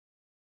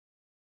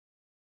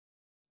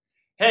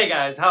Hey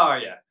guys, how are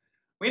ya?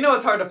 We know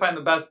it's hard to find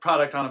the best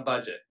product on a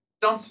budget.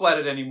 Don't sweat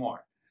it anymore.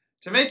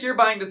 To make your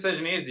buying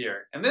decision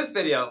easier, in this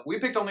video, we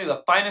picked only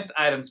the finest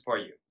items for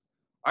you.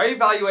 Our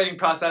evaluating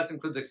process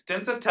includes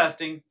extensive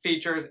testing,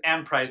 features,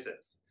 and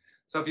prices.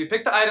 So if you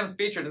pick the items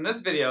featured in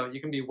this video,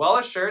 you can be well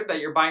assured that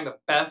you're buying the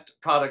best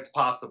product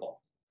possible.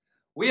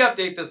 We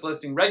update this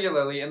listing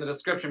regularly in the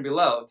description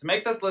below to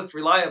make this list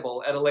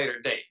reliable at a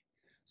later date.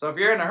 So if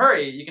you're in a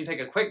hurry, you can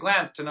take a quick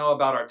glance to know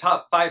about our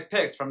top 5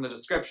 picks from the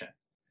description.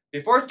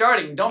 Before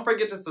starting, don't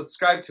forget to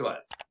subscribe to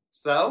us.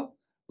 So,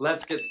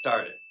 let's get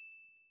started.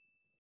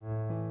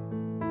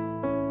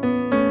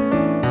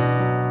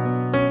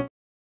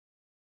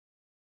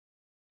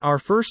 Our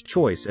first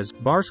choice is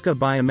Barska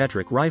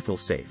Biometric Rifle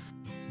Safe.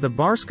 The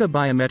Barska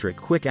Biometric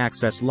Quick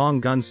Access Long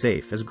Gun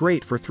Safe is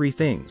great for 3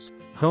 things: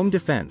 home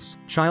defense,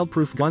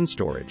 child-proof gun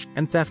storage,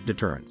 and theft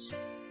deterrence.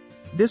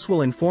 This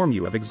will inform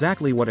you of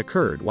exactly what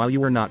occurred while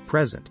you were not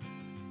present.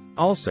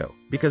 Also,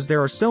 because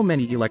there are so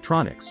many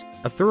electronics,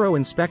 a thorough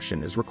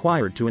inspection is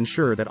required to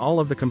ensure that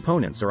all of the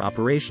components are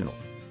operational.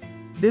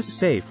 This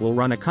safe will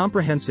run a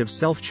comprehensive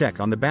self-check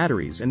on the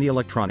batteries and the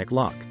electronic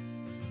lock.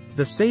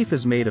 The safe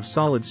is made of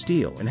solid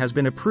steel and has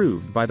been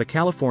approved by the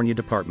California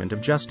Department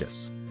of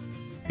Justice.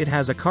 It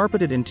has a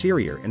carpeted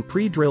interior and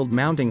pre-drilled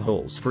mounting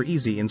holes for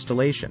easy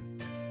installation.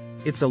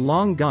 It's a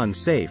long gun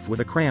safe with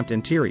a cramped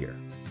interior.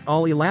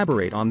 I'll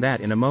elaborate on that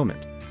in a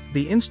moment.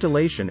 The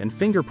installation and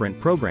fingerprint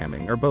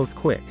programming are both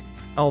quick.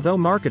 Although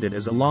marketed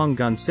as a long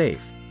gun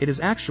safe, it is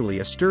actually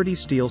a sturdy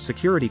steel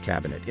security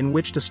cabinet in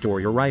which to store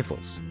your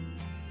rifles.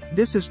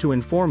 This is to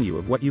inform you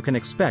of what you can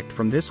expect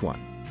from this one.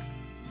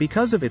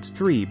 Because of its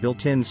 3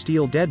 built-in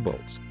steel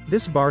deadbolts,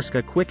 this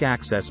Barska Quick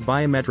Access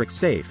Biometric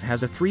Safe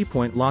has a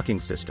 3-point locking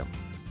system.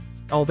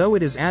 Although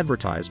it is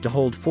advertised to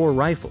hold 4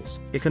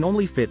 rifles, it can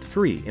only fit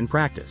 3 in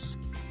practice.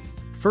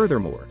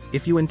 Furthermore,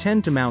 if you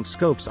intend to mount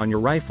scopes on your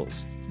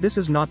rifles, this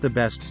is not the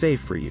best safe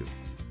for you.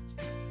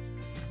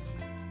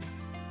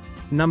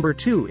 Number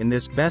 2 in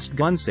this best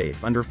gun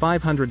safe under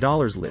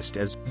 $500 list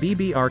is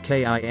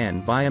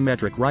BBRKIN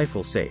Biometric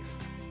Rifle Safe.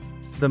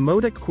 The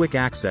Motic Quick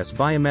Access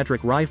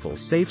Biometric Rifle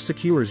Safe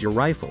secures your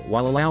rifle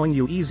while allowing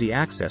you easy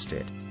access to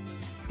it.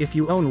 If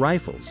you own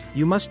rifles,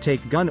 you must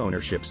take gun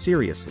ownership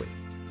seriously.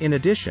 In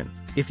addition,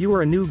 if you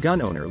are a new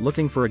gun owner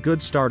looking for a good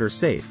starter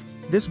safe,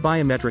 this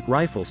biometric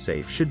rifle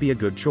safe should be a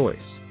good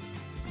choice.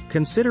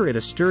 Consider it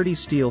a sturdy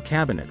steel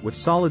cabinet with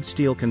solid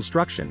steel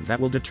construction that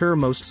will deter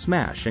most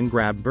smash and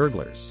grab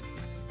burglars.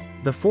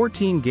 The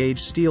 14-gauge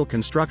steel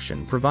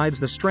construction provides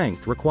the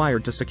strength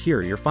required to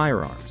secure your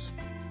firearms.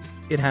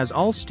 It has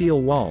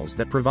all-steel walls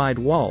that provide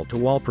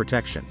wall-to-wall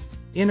protection.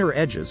 Inner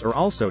edges are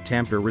also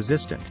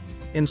tamper-resistant.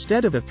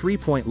 Instead of a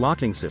 3-point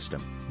locking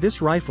system,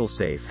 this rifle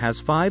safe has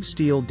 5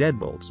 steel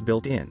deadbolts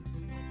built in.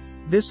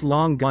 This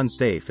long gun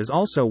safe is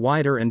also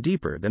wider and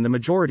deeper than the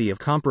majority of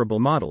comparable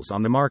models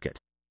on the market.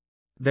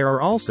 There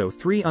are also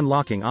 3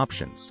 unlocking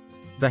options.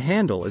 The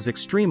handle is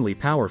extremely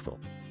powerful.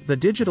 The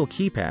digital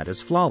keypad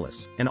is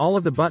flawless, and all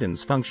of the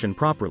buttons function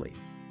properly.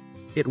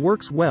 It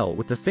works well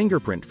with the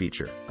fingerprint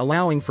feature,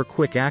 allowing for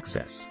quick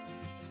access.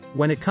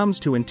 When it comes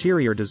to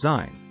interior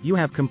design, you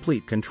have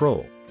complete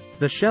control.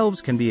 The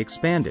shelves can be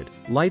expanded,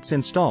 lights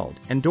installed,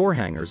 and door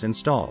hangers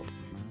installed.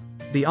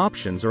 The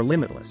options are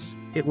limitless.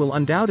 It will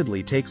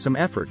undoubtedly take some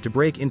effort to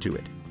break into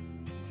it.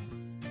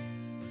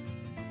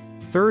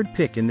 Third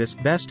pick in this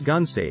best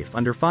gun safe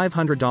under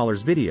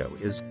 $500 video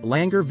is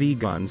Langer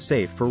V-Gun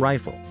Safe for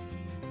Rifle.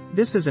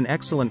 This is an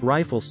excellent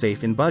rifle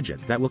safe in budget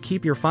that will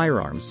keep your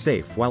firearms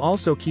safe while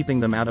also keeping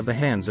them out of the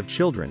hands of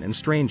children and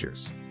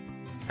strangers.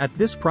 At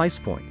this price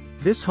point,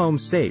 this home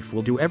safe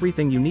will do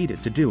everything you need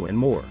it to do and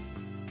more.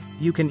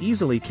 You can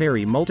easily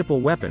carry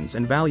multiple weapons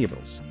and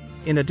valuables.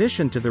 In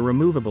addition to the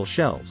removable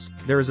shelves,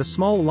 there is a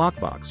small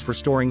lockbox for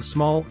storing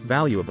small,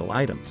 valuable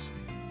items.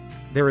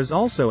 There is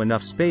also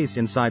enough space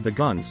inside the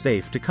gun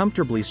safe to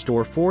comfortably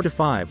store 4 to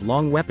 5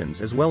 long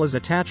weapons as well as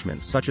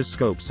attachments such as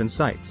scopes and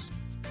sights.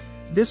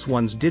 This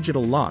one's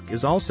digital lock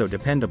is also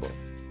dependable.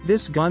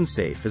 This gun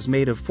safe is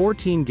made of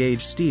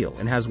 14-gauge steel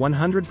and has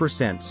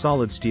 100%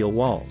 solid steel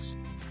walls.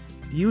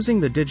 Using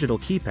the digital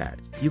keypad,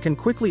 you can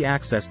quickly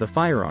access the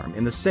firearm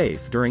in the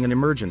safe during an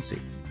emergency.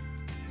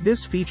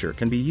 This feature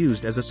can be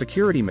used as a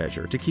security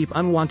measure to keep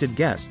unwanted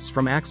guests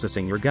from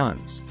accessing your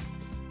guns.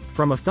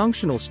 From a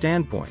functional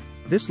standpoint,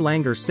 this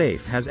Langer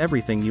safe has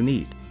everything you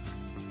need.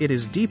 It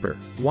is deeper,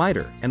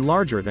 wider, and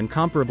larger than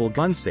comparable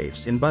gun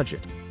safes in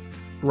budget.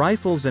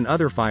 Rifles and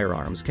other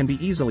firearms can be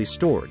easily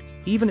stored,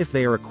 even if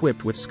they are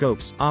equipped with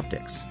scopes,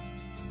 optics.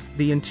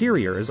 The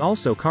interior is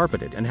also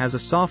carpeted and has a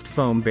soft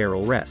foam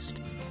barrel rest.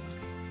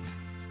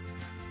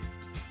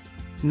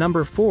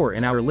 Number 4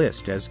 in our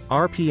list is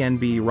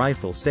RPNB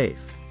Rifle Safe.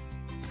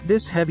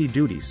 This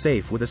heavy-duty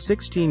safe with a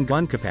 16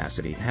 gun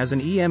capacity has an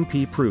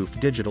EMP-proof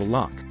digital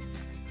lock.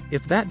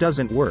 If that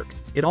doesn't work,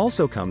 it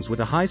also comes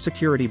with a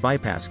high-security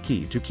bypass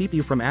key to keep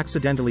you from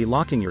accidentally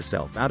locking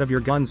yourself out of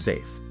your gun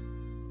safe.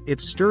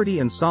 It's sturdy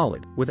and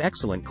solid, with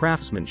excellent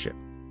craftsmanship.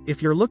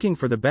 If you're looking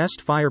for the best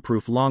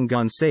fireproof long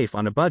gun safe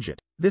on a budget,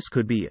 this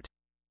could be it.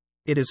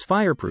 It is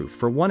fireproof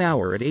for 1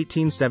 hour at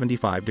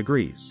 1875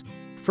 degrees.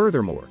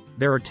 Furthermore,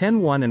 there are 10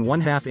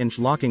 1.5-inch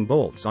locking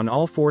bolts on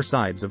all 4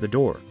 sides of the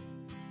door.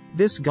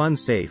 This gun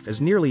safe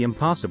is nearly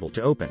impossible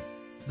to open.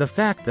 The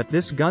fact that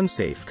this gun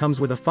safe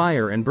comes with a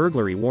fire and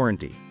burglary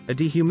warranty, a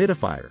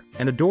dehumidifier,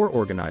 and a door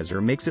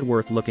organizer makes it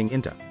worth looking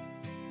into.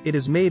 It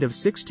is made of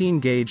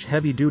 16-gauge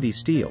heavy-duty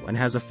steel and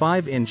has a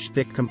 5-inch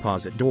thick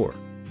composite door.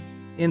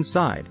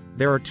 Inside,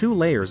 there are 2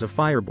 layers of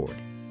fireboard.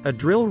 A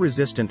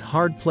drill-resistant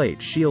hard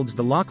plate shields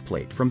the lock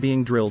plate from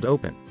being drilled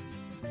open.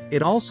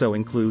 It also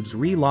includes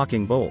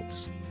re-locking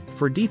bolts.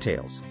 For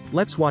details,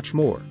 let's watch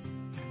more.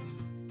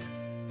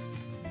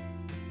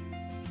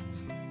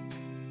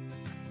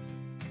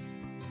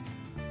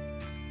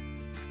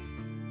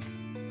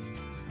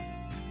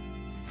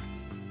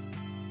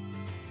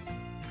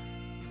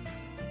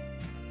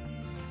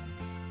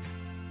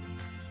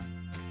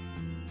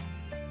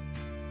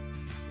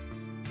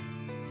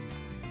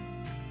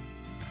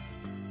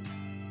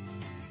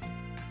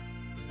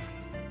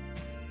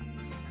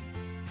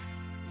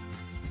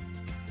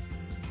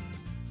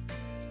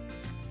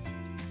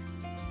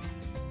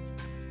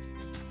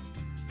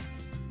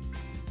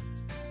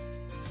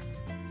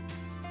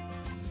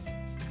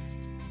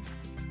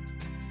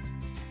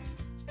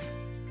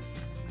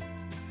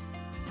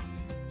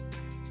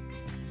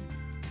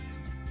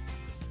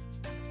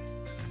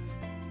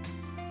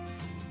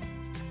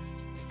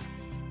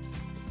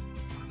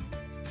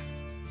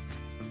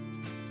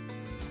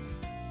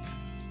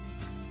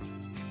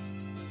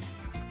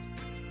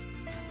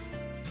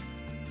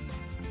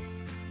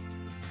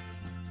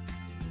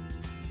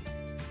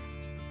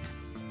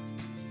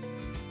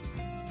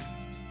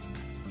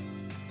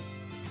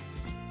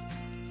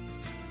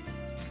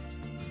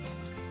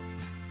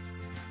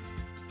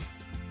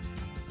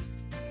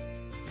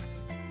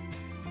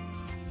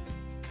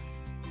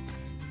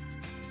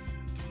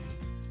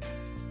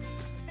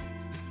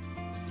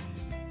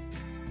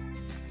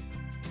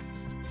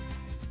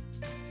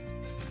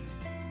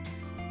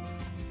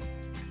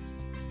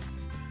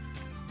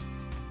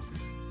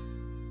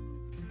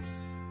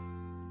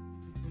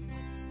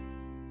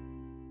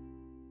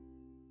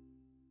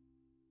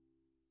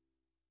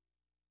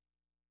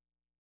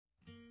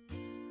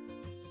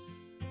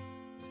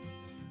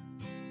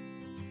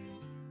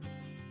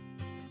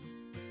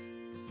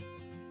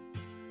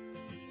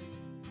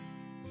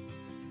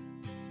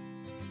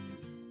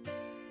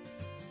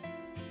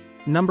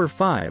 Number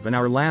 5 and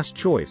our last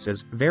choice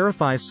is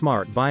Verify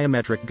Smart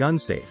Biometric Gun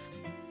Safe.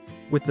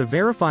 With the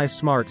Verify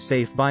Smart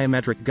Safe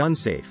Biometric Gun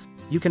Safe,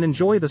 you can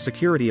enjoy the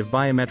security of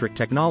biometric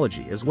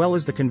technology as well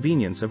as the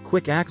convenience of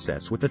quick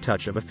access with the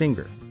touch of a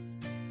finger.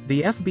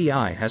 The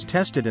FBI has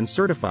tested and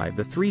certified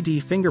the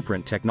 3D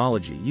fingerprint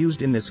technology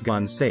used in this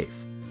gun safe.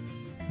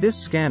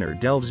 This scanner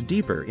delves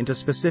deeper into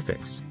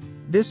specifics.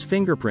 This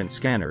fingerprint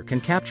scanner can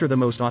capture the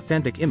most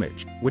authentic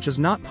image, which is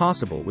not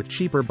possible with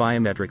cheaper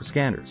biometric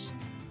scanners.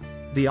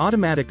 The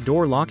automatic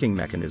door locking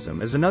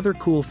mechanism is another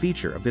cool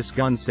feature of this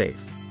gun safe.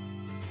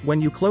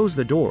 When you close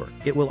the door,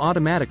 it will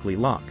automatically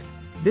lock.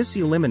 This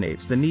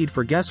eliminates the need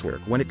for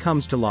guesswork when it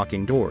comes to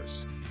locking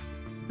doors.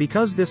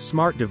 Because this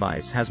smart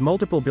device has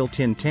multiple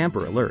built-in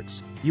tamper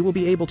alerts, you will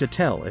be able to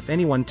tell if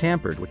anyone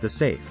tampered with the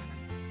safe.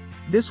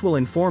 This will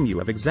inform you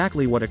of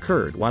exactly what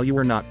occurred while you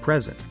were not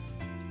present.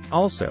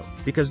 Also,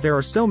 because there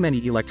are so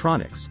many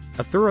electronics,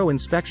 a thorough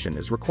inspection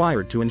is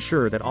required to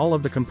ensure that all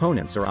of the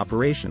components are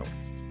operational.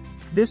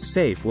 This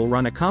safe will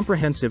run a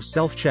comprehensive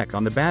self-check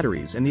on the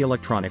batteries and the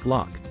electronic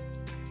lock.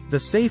 The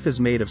safe is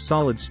made of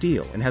solid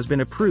steel and has been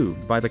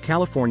approved by the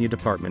California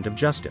Department of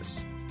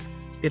Justice.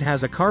 It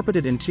has a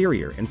carpeted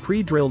interior and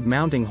pre-drilled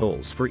mounting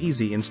holes for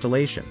easy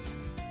installation.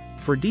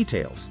 For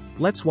details,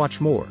 let's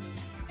watch more.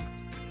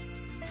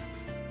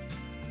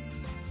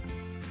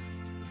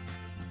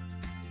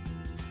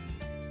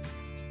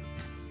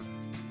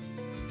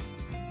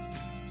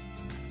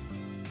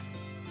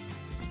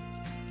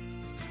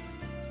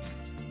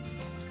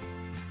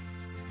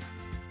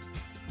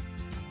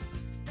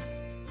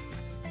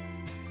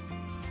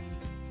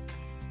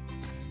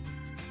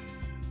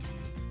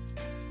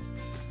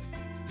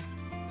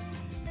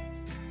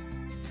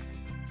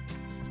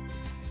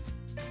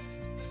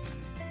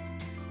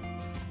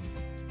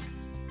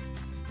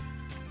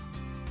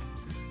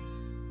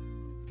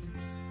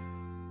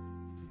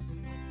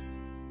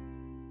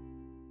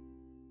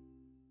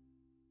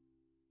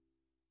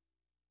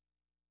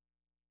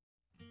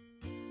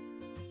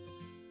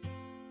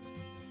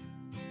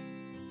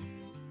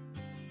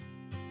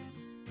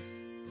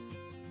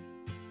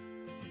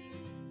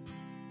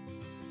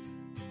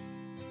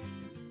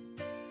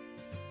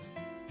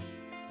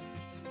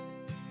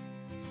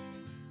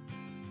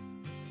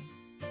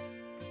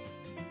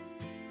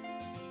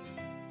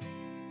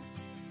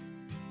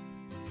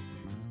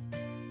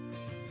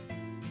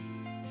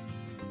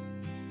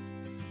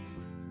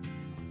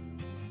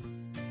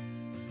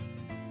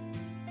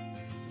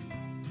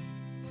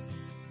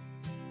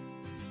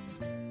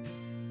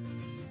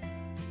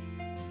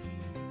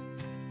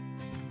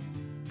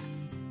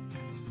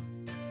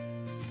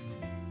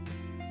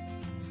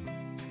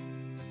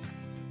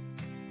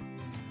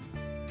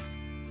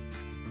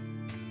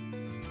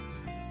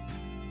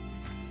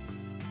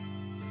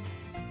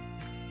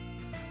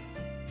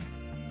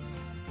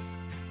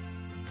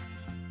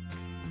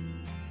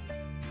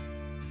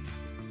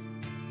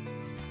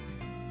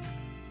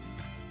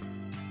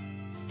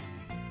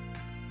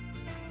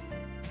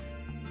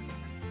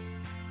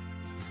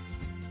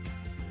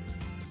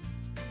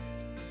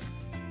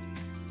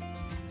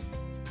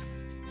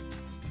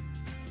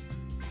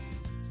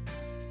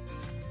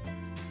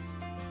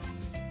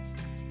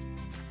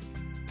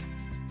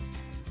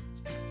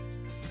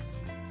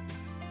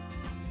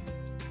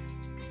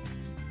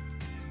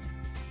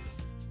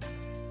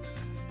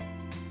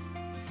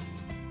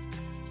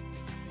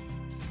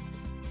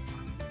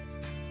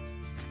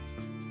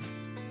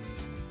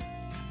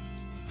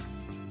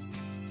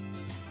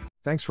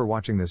 Thanks for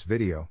watching this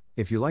video.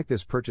 If you like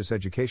this purchase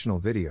educational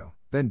video,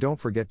 then don't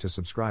forget to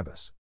subscribe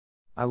us.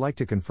 I like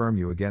to confirm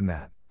you again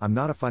that I'm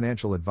not a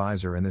financial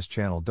advisor and this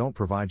channel don't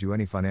provide you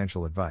any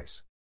financial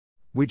advice.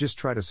 We just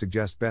try to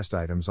suggest best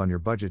items on your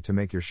budget to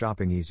make your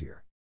shopping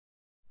easier.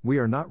 We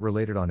are not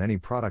related on any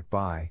product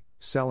buy,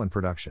 sell and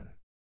production.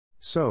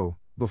 So,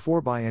 before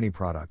buy any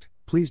product,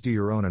 please do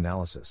your own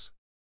analysis.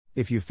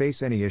 If you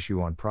face any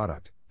issue on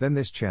product, then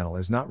this channel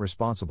is not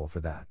responsible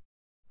for that.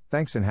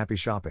 Thanks and happy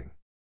shopping.